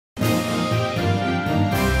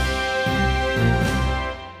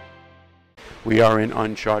We are in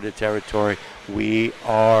uncharted territory. We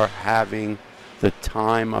are having the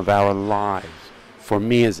time of our lives. For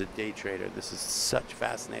me as a day trader, this is such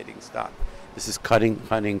fascinating stuff. This is cutting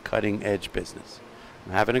edge business.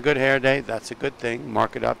 I'm having a good hair day. That's a good thing.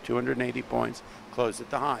 Market up 280 points, close at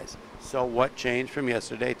the highs. So what changed from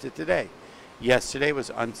yesterday to today? Yesterday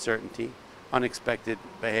was uncertainty, unexpected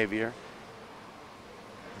behavior,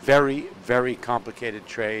 very, very complicated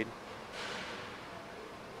trade.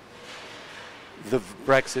 The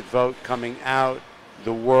Brexit vote coming out,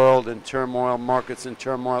 the world in turmoil, markets in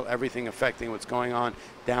turmoil, everything affecting what's going on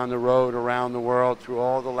down the road, around the world, through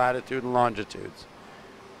all the latitude and longitudes.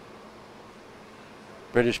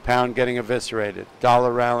 British pound getting eviscerated,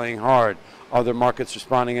 dollar rallying hard, other markets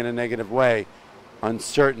responding in a negative way,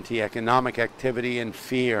 uncertainty, economic activity, and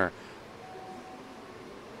fear.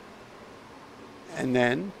 And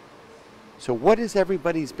then, so what is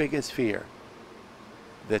everybody's biggest fear?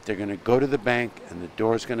 That they're going to go to the bank and the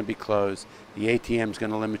door's going to be closed, the ATM's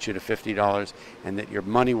going to limit you to $50, and that your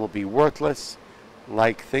money will be worthless,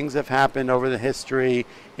 like things have happened over the history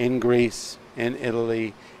in Greece, in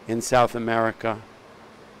Italy, in South America,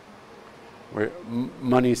 where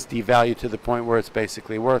money's devalued to the point where it's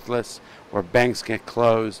basically worthless, where banks get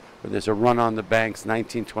closed, where there's a run on the banks,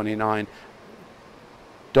 1929,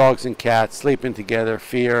 dogs and cats sleeping together,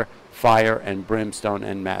 fear, fire, and brimstone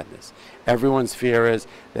and madness. Everyone's fear is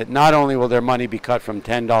that not only will their money be cut from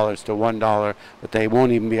 $10 to $1, but they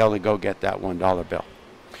won't even be able to go get that $1 bill.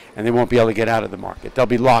 And they won't be able to get out of the market. They'll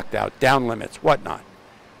be locked out, down limits, whatnot.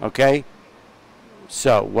 Okay?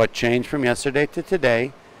 So what changed from yesterday to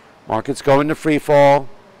today? Markets go into free fall.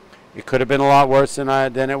 It could have been a lot worse than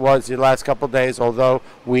it was the last couple of days, although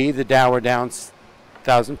the Dow, were down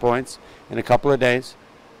 1,000 points in a couple of days.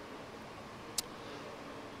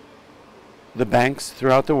 The banks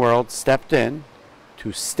throughout the world stepped in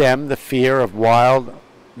to stem the fear of wild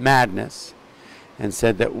madness and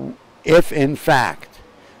said that if, in fact,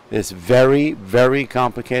 this very, very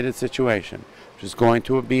complicated situation, which is going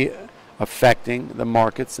to be affecting the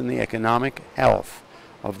markets and the economic health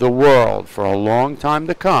of the world for a long time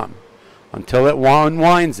to come, until it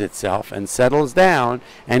unwinds itself and settles down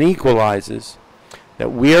and equalizes,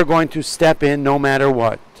 that we are going to step in no matter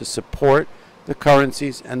what to support the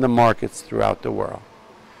currencies and the markets throughout the world.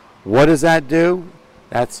 What does that do?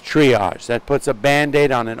 That's triage. That puts a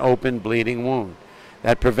Band-Aid on an open, bleeding wound.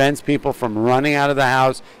 That prevents people from running out of the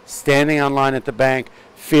house, standing online at the bank,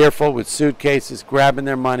 fearful with suitcases, grabbing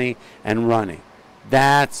their money and running.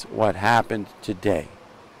 That's what happened today.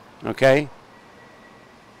 Okay?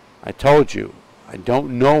 I told you, I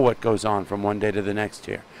don't know what goes on from one day to the next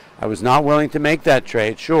here. I was not willing to make that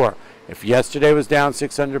trade, sure. If yesterday was down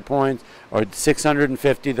 600 points, or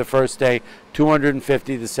 650 the first day,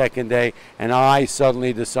 250 the second day, and I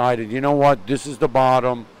suddenly decided, you know what, this is the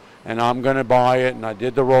bottom, and I'm going to buy it, and I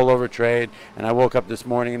did the rollover trade, and I woke up this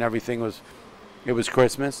morning and everything was, it was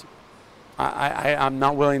Christmas. I'm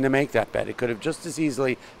not willing to make that bet. It could have just as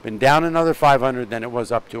easily been down another 500 than it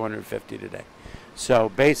was up 250 today. So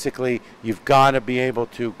basically, you've got to be able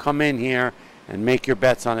to come in here and make your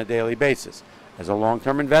bets on a daily basis. As a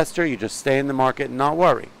long-term investor, you just stay in the market and not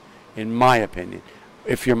worry, in my opinion,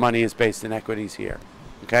 if your money is based in equities here.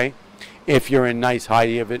 Okay? If you're in nice high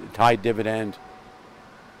dividend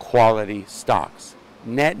quality stocks.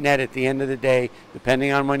 Net at the end of the day,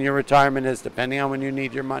 depending on when your retirement is, depending on when you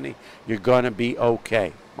need your money, you're going to be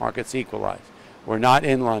okay. Markets equalize. We're not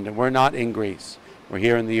in London. We're not in Greece. We're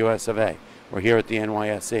here in the US of A. We're here at the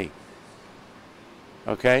NYSE.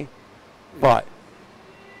 Okay? But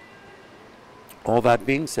all that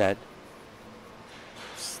being said,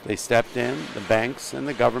 they stepped in, the banks and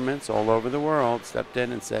the governments all over the world stepped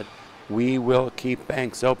in and said, we will keep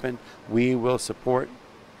banks open, we will support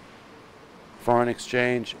foreign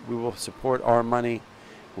exchange, we will support our money,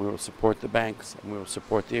 we will support the banks, and we will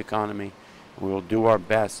support the economy, and we will do our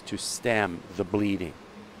best to stem the bleeding.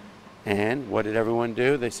 And what did everyone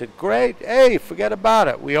do? They said, great, hey, forget about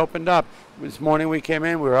it. We opened up. This morning we came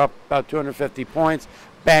in, we were up about 250 points.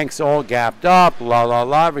 Banks all gapped up,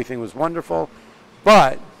 everything was wonderful.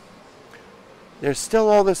 But there's still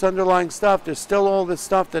all this underlying stuff. There's still all this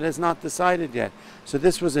stuff that is not decided yet. So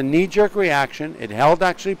this was a knee-jerk reaction. It held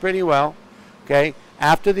actually pretty well. Okay.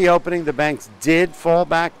 After the opening, the banks did fall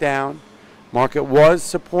back down. Market was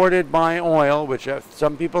supported by oil, which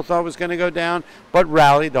some people thought was going to go down, but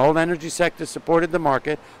rallied. The whole energy sector supported the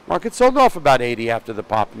market. Market sold off about 80 after the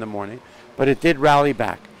pop in the morning, but it did rally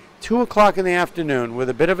back. 2 o'clock in the afternoon, with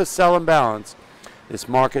a bit of a sell imbalance, this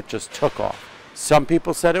market just took off. Some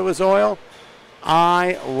people said it was oil.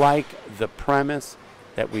 I like the premise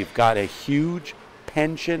that we've got a huge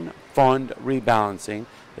pension fund rebalancing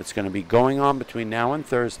that's going to be going on between now and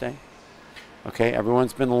Thursday. Okay,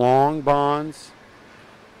 everyone's been long bonds.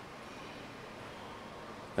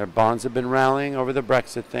 Their bonds have been rallying over the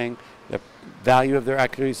Brexit thing. The value of their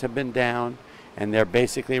equities have been down, and they're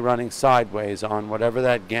basically running sideways on whatever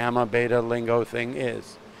that gamma beta lingo thing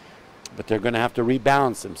is. But they're going to have to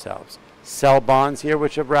rebalance themselves. Sell bonds here,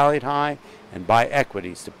 which have rallied high, and buy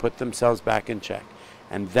equities to put themselves back in check.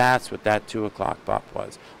 And that's what that 2 o'clock pop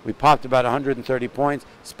was. We popped about 130 points.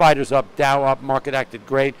 Spiders up, Dow up, market acted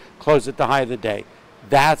great, closed at the high of the day.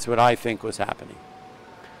 That's what I think was happening.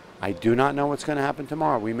 I do not know what's going to happen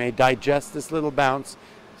tomorrow. We may digest this little bounce,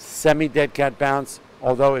 semi-dead cat bounce,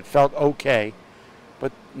 although it felt okay,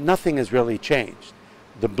 but nothing has really changed.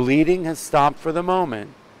 The bleeding has stopped for the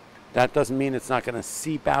moment. That doesn't mean it's not going to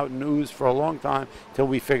seep out and ooze for a long time till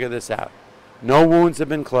we figure this out. No wounds have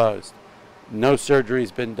been closed. No surgery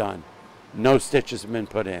has been done. No stitches have been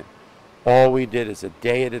put in. All we did is a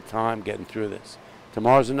day at a time getting through this.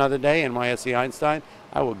 Tomorrow's another day, NYSE Einstein.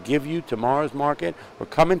 I will give you tomorrow's market. We're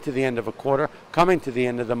coming to the end of a quarter, coming to the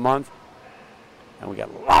end of the month, and we got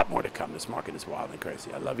a lot more to come. This market is wild and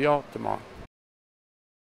crazy. I love you all. Tomorrow.